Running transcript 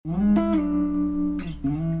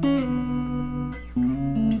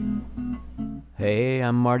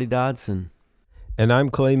I'm Marty Dodson. And I'm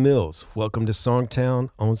Clay Mills. Welcome to Songtown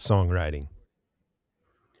on Songwriting.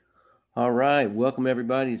 All right. Welcome,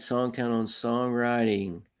 everybody, to Songtown on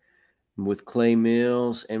Songwriting with Clay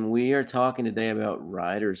Mills. And we are talking today about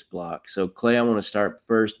writer's block. So, Clay, I want to start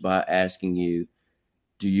first by asking you,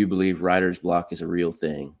 do you believe writer's block is a real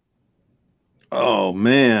thing? Oh,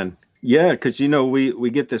 man. Yeah, because, we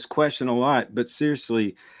get this question a lot. But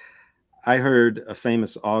seriously, I heard a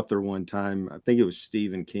famous author one time, I think it was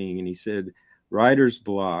Stephen King, and he said, writer's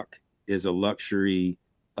block is a luxury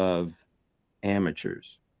of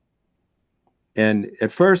amateurs. And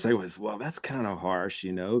at first I was, well, that's kind of harsh,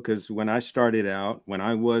 because when I started out, when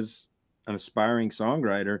I was an aspiring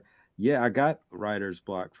songwriter, I got writer's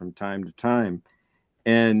block from time to time.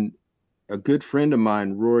 And a good friend of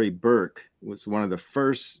mine, Rory Burke, was one of the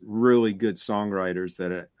first really good songwriters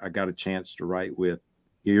that I got a chance to write with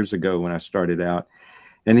years ago when I started out.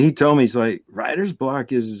 And he told me, he's like, writer's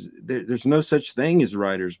block is, there's no such thing as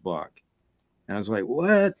writer's block. And I was like,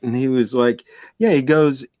 what? And he was like, yeah, he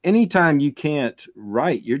goes, anytime you can't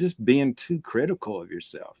write, you're just being too critical of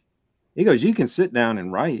yourself. He goes, you can sit down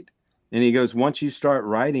and write. And he goes, once you start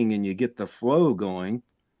writing and you get the flow going,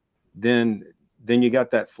 then you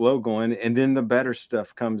got that flow going, and then the better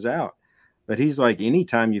stuff comes out. But he's like,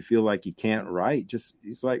 anytime you feel like you can't write,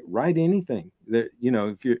 he's like, write anything that,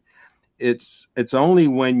 if you're, it's only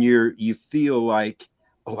when you feel like,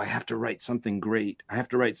 oh, I have to write something great, I have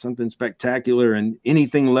to write something spectacular, and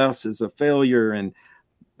anything less is a failure. And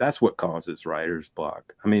that's what causes writer's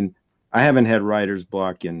block. I mean, I haven't had writer's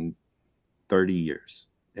block in 30 years.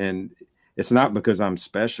 And it's not because I'm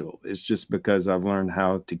special. It's just because I've learned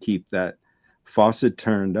how to keep that faucet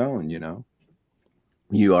turned on,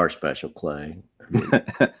 You are special, Clay.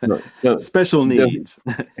 Special needs.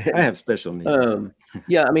 I have special needs.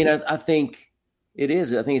 I think it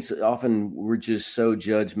is. I think it's often we're just so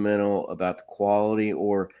judgmental about the quality.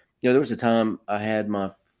 Or, there was a time I had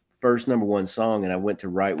my first number one song, and I went to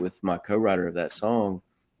write with my co-writer of that song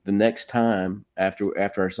the next time after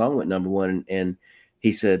our song went number one, and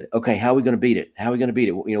he said, "Okay, how are we going to beat it? How are we going to beat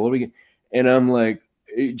it? What are we going?" And I'm like,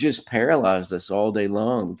 it just paralyzed us all day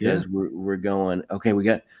long because we're going, okay,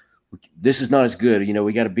 this is not as good.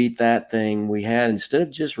 We got to beat that thing we had instead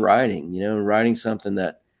of just writing, writing something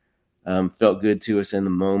that felt good to us in the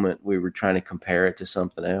moment. We were trying to compare it to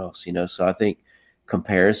something else, so I think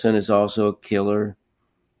comparison is also a killer.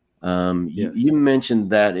 Yes. You mentioned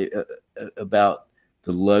that about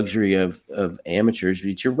the luxury of amateurs,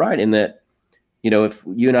 but you're right in that, if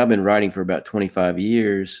you and I've been writing for about 25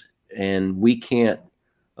 years and we can't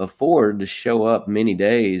afford to show up many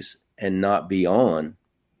days and not be on,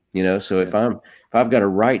 so if I've got a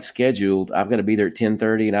write scheduled, I've got to be there at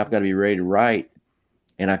 10:30 and I've got to be ready to write,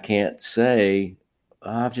 and I can't say,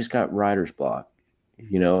 I've just got writer's block,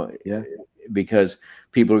 because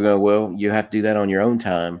people are going, well, you have to do that on your own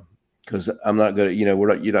time, because I'm not going to, you're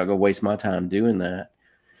not going to waste my time doing that.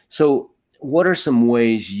 So what are some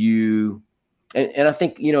ways and I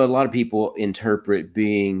think, a lot of people interpret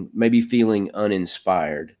maybe feeling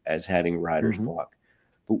uninspired as having writer's block.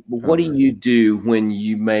 But what do you do when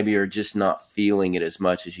you maybe are just not feeling it as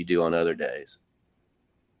much as you do on other days?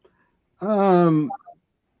 I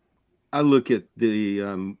look at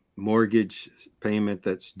the mortgage payment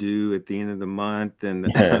that's due at the end of the month. And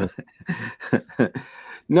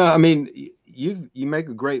no, I mean, you make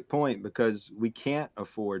a great point, because we can't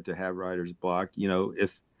afford to have writer's block.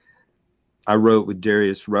 If I wrote with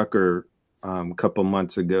Darius Rucker a couple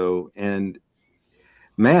months ago, and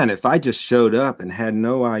man, if I just showed up and had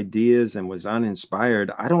no ideas and was uninspired,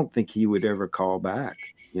 I don't think he would ever call back.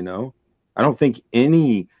 I don't think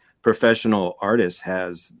any professional artist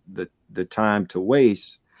has the time to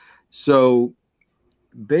waste. So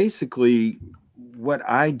basically, what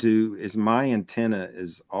I do is my antenna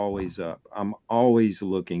is always up. I'm always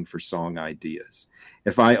looking for song ideas.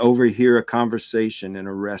 If I overhear a conversation in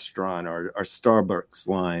a restaurant or Starbucks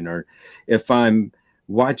line, or if I'm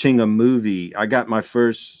watching a movie, I got my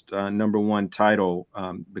first number one title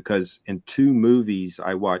because in two movies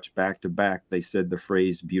I watched back to back, they said the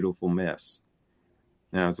phrase "beautiful mess."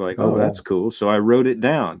 And I was like, oh, that's cool. So I wrote it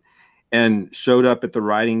down and showed up at the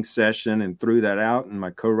writing session and threw that out, and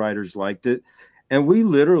my co-writers liked it. And we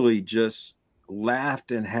literally just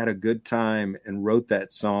laughed and had a good time and wrote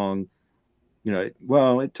that song.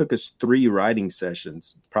 It took us 3 writing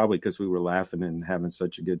sessions, probably because we were laughing and having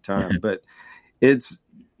such a good time. But it's,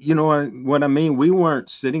 what I mean? We weren't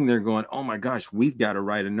sitting there going, oh my gosh, we've got to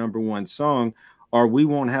write a number one song or we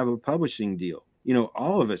won't have a publishing deal.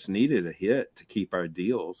 All of us needed a hit to keep our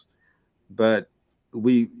deals. But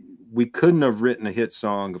we couldn't have written a hit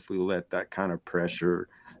song if we let that kind of pressure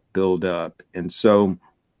build up. And so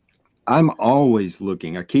I'm always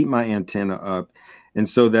looking. I keep my antenna up, and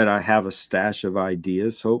so that I have a stash of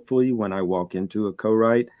ideas. Hopefully, when I walk into a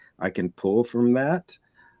co-write, I can pull from that.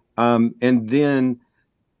 And then,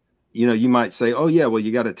 you might say, "Oh yeah, well,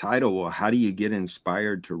 you got a title. Well, how do you get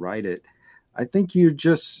inspired to write it?" I think you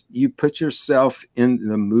put yourself in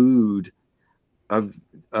the mood of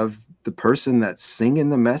the person that's singing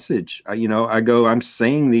the message. I'm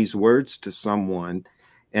saying these words to someone,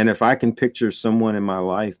 and if I can picture someone in my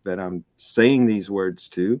life that I'm saying these words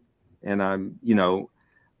to, and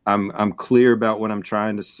I'm clear about what I'm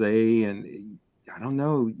trying to say, and I don't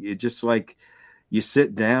know, it just like you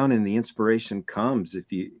sit down and the inspiration comes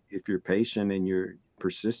if you're patient and you're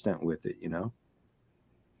persistent with it.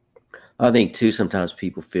 I think too, sometimes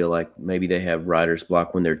people feel like maybe they have writer's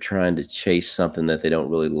block when they're trying to chase something that they don't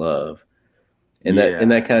really love. And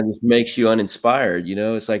that kind of just makes you uninspired.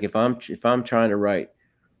 It's like if I'm trying to write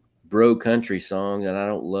bro country song and I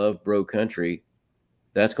don't love bro country,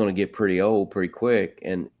 that's going to get pretty old pretty quick.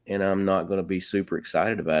 And I'm not going to be super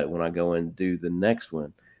excited about it when I go and do the next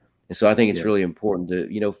one. And so I think it's really important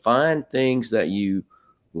to, find things that you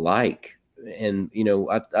like. And,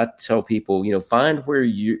 I tell people, find where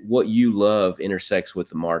what you love intersects with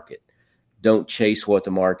the market. Don't chase what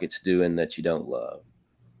the market's doing that you don't love.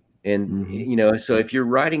 And, so if you're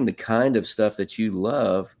writing the kind of stuff that you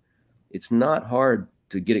love, it's not hard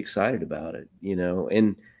to get excited about it,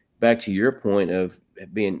 and back to your point of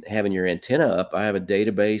having your antenna up, I have a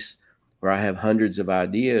database where I have hundreds of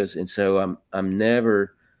ideas. And so I'm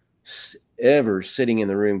never ever sitting in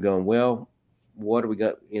the room going, well, what are we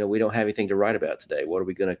going to, we don't have anything to write about today. What are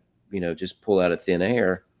we going to, just pull out of thin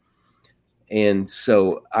air? And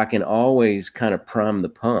so I can always kind of prime the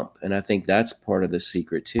pump. And I think that's part of the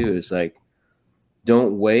secret too, is like,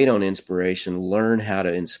 don't wait on inspiration, learn how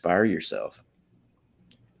to inspire yourself.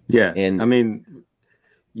 Yeah. And I mean,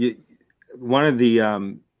 one of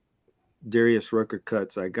the Darius Rucker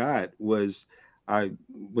cuts I got was I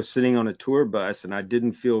was sitting on a tour bus and I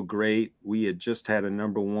didn't feel great. We had just had a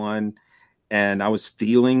number one and I was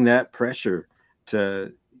feeling that pressure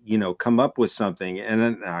to, come up with something. And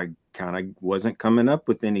then I kind of wasn't coming up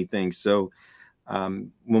with anything. So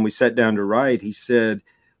when we sat down to write, he said,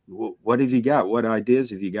 what have you got? What ideas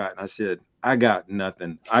have you got? And I said, I got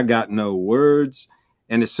nothing. I got no words.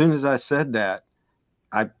 And as soon as I said that,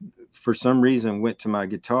 I, for some reason, went to my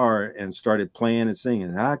guitar and started playing and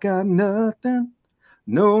singing. I got nothing,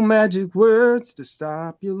 no magic words to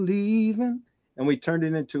stop you leaving. And we turned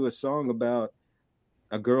it into a song about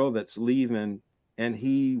a girl that's leaving and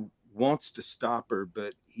he wants to stop her,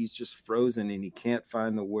 but he's just frozen and he can't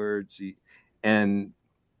find the words. And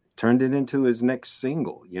turned it into his next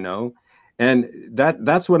single, and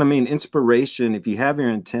that's what I mean. Inspiration, if you have your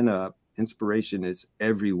antenna up, inspiration is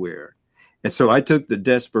everywhere. And so I took the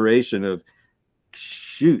desperation of,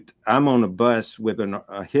 shoot, I'm on a bus with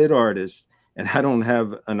a hit artist and I don't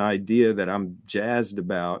have an idea that I'm jazzed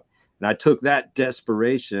about. And I took that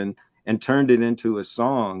desperation and turned it into a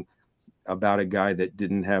song about a guy that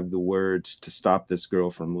didn't have the words to stop this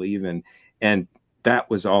girl from leaving. And that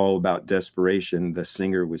was all about desperation the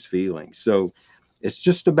singer was feeling. So it's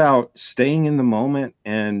just about staying in the moment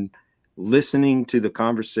and listening to the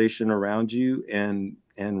conversation around you and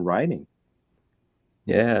writing.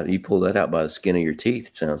 Yeah, you pull that out by the skin of your teeth,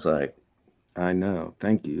 it sounds like. I know.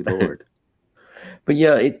 Thank you, Lord. But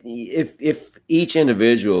yeah, if each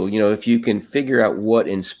individual, if you can figure out what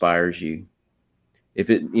inspires you, if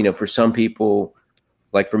it, for some people,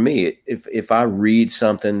 like for me, if I read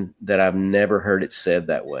something that I've never heard it said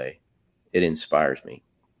that way, it inspires me.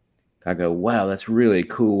 I go, wow, that's really a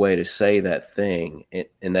cool way to say that thing.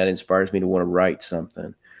 And that inspires me to want to write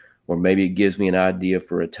something. Or maybe it gives me an idea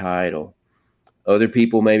for a title. Other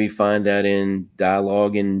people maybe find that in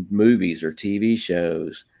dialogue in movies or TV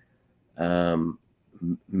shows.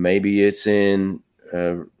 Maybe it's in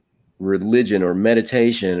religion or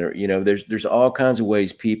meditation, or, there's all kinds of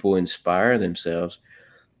ways people inspire themselves.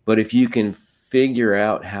 But if you can figure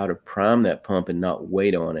out how to prime that pump and not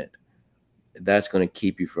wait on it, that's going to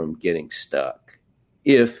keep you from getting stuck.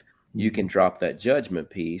 If you can drop that judgment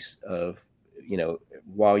piece of,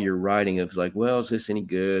 while you're writing, of like, well, is this any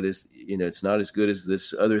good? It's not as good as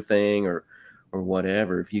this other thing or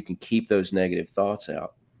whatever. If you can keep those negative thoughts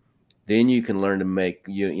out, then you can learn to make,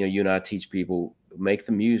 you and I teach people, make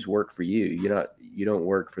the muse work for you. You don't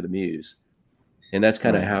work for the muse. And that's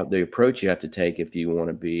kind of how the approach you have to take if you want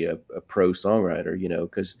to be a pro songwriter,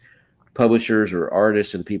 because publishers or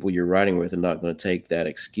artists or the people you're writing with are not going to take that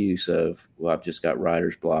excuse of, well, I've just got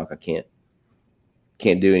writer's block. I can't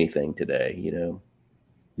can't do anything today, you know?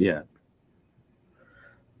 Yeah.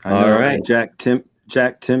 I know. All right.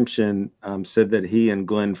 Jack Timpson said that he and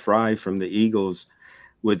Glenn Fry from the Eagles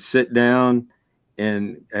would sit down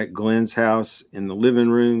at Glenn's house in the living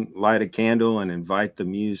room, light a candle, and invite the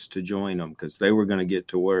Muse to join them because they were going to get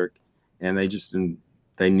to work, and they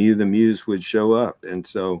knew the Muse would show up. And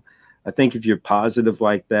so I think if you're positive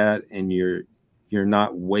like that and you're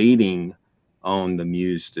not waiting on the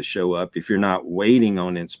Muse to show up, if you're not waiting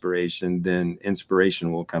on inspiration, then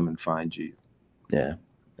inspiration will come and find you. Yeah,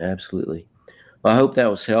 absolutely. Well, I hope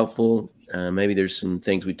that was helpful. Maybe there's some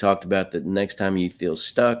things we talked about that next time you feel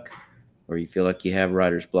stuck or you feel like you have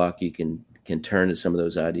writer's block, you can turn to some of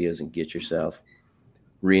those ideas and get yourself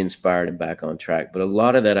re-inspired and back on track. But a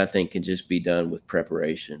lot of that, I think, can just be done with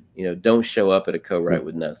preparation. You know, don't show up at a co-write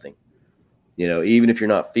with nothing. You know, even if you're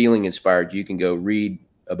not feeling inspired, you can go read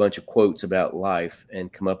a bunch of quotes about life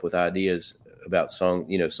and come up with ideas about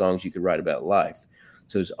songs you could write about life.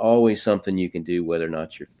 So there's always something you can do, whether or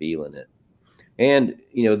not you're feeling it. And,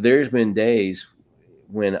 you know, there's been days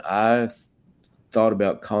when I've thought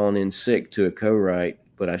about calling in sick to a co-write,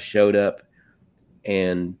 but I showed up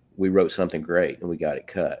and we wrote something great and we got it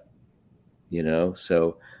cut, you know?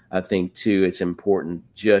 So I think too, it's important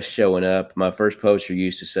just showing up. My first poster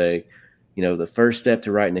used to say, you know, the first step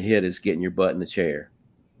to writing a hit is getting your butt in the chair.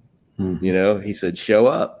 Mm-hmm. You know, he said, show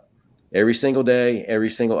up every single day, every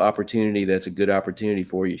single opportunity. That's a good opportunity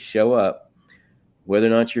for you. Show up, whether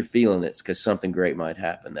or not you're feeling it, because something great might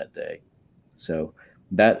happen that day. So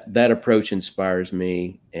that approach inspires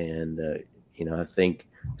me. And, you know, I think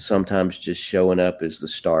sometimes just showing up is the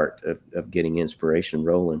start of getting inspiration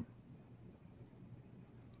rolling.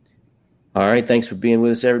 All right. Thanks for being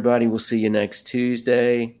with us, everybody. We'll see you next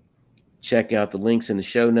Tuesday. Check out the links in the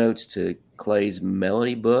show notes to Clay's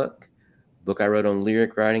Melody book I wrote on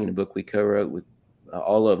lyric writing, and a book we co-wrote with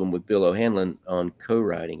all of them with Bill O'Hanlon on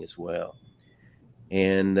co-writing as well.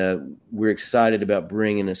 And we're excited about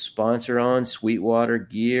bringing a sponsor on, Sweetwater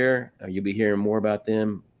Gear. You'll be hearing more about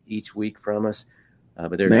them each week from us.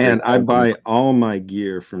 But they're I buy all my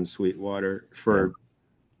gear from Sweetwater for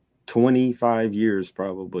 25 years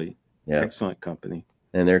probably. Yeah. Excellent company.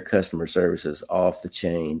 And their customer service is off the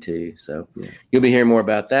chain too. So you'll be hearing more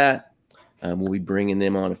about that. We'll be bringing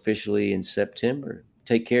them on officially in September.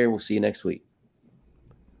 Take care. We'll see you next week.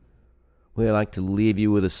 We'd like to leave you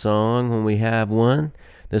with a song when we have one.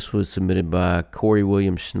 This was submitted by Corey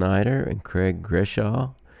William Schneider and Craig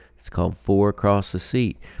Greshaw. It's called Four Across the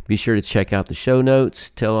Seat. Be sure to check out the show notes.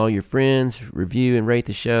 Tell all your friends. Review and rate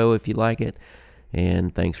the show if you like it.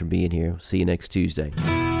 And thanks for being here. See you next Tuesday.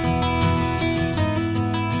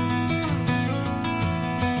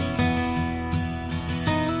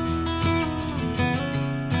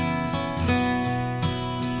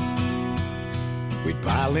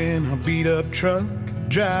 Pile in a beat-up truck,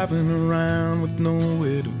 driving around with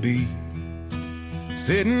nowhere to be.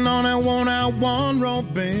 Sitting on that worn-out one-row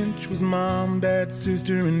bench was Mom, Dad,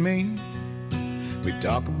 sister, and me. We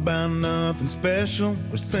talk about nothing special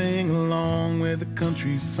or sing along with a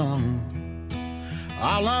country song.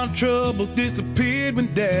 All our troubles disappeared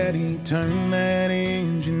when Daddy turned that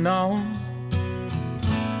engine on.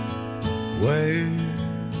 Where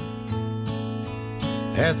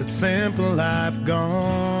has that simple life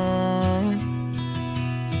gone?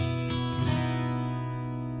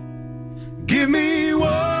 Give me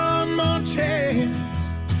one more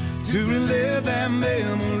chance to relive that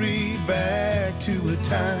memory, back to a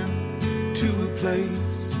time, to a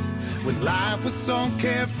place when life was so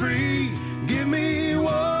carefree. Give me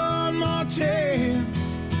one more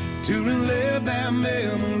chance to relive that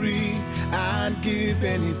memory. I'd give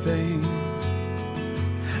anything.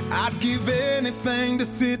 I'd give anything to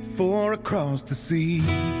sit four across the seat.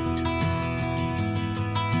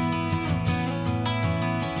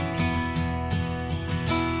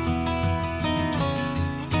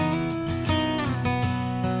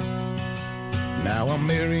 Now I'm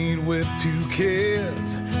married with 2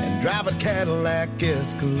 kids and drive a Cadillac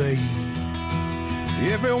Escalade.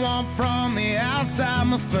 Everyone from the outside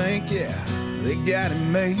must think, yeah, they got it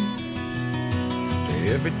made.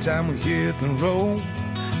 Every time we hit the road,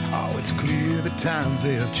 oh, it's clear the times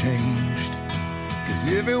have changed.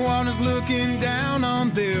 'Cause everyone is looking down on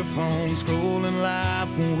their phone, scrolling life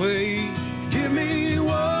away. Give me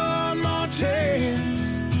one more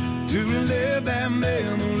chance to relive that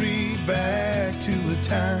memory, back to a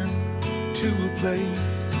time, to a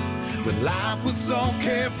place when life was so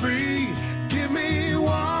carefree. Give me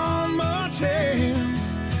one more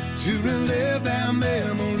chance to relive that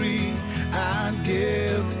memory. I'd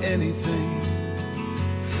give anything.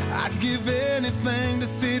 I'd give anything to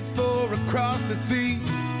sit for across the sea.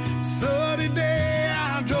 So today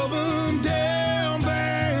I drove them down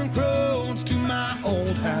bank roads to my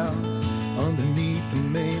old house underneath the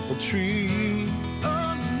maple tree.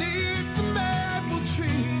 Underneath the maple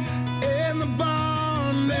tree. In the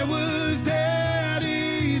barn there was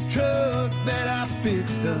Daddy's truck that I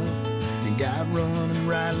fixed up and got running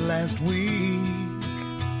right last week.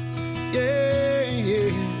 Yeah,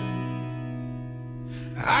 yeah.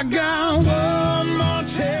 I got one more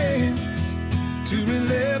chance to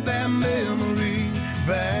relive that memory,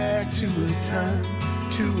 back to a time,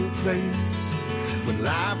 to a place when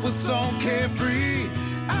life was so carefree.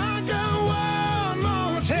 I got one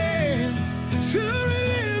more chance to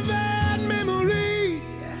relive that memory.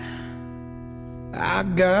 I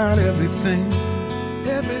got everything,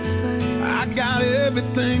 everything. I got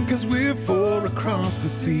everything, 'cause we're four across the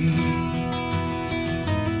sea.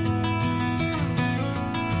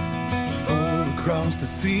 Four across the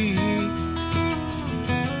sea.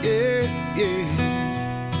 Yeah, yeah.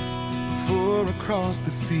 Four across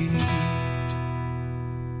the sea.